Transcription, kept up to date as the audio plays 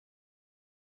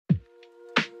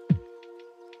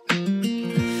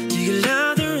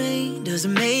Does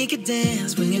it make you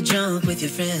dance when you're drunk with your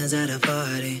friends at a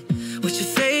party? What's your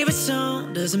favorite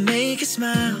song? Does it make you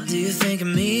smile? Do you think of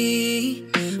me?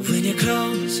 When you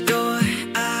close your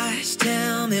eyes,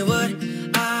 tell me what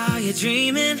are you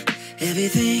dreaming?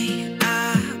 Everything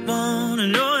I wanna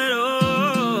know it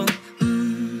all.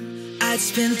 I'd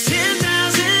spend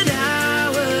 10,000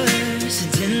 hours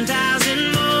and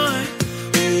 10,000 more.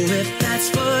 Oh, if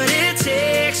that's what it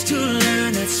takes to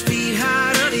learn that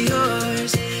sweetheart of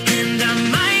yours. And I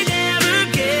might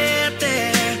never get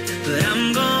there, but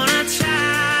I'm gonna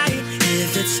try.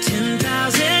 If it's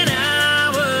 10,000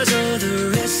 hours or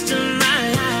the rest of my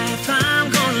life, I'm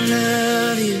gonna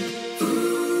love you.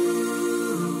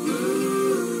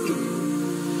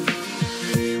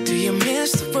 Do you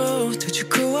miss the road that you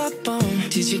grew up on?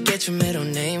 Did you get your middle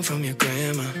name from your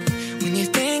grandma? When you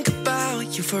think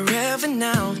about you forever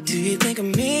now, do you think of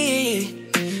me?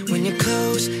 When you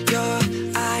close your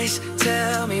eyes,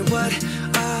 tell me what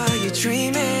are you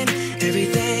dreaming?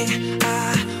 Everything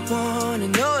I wanna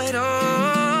know it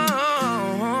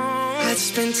all. I'd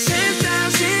spend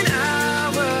 10,000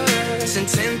 hours and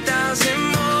 10,000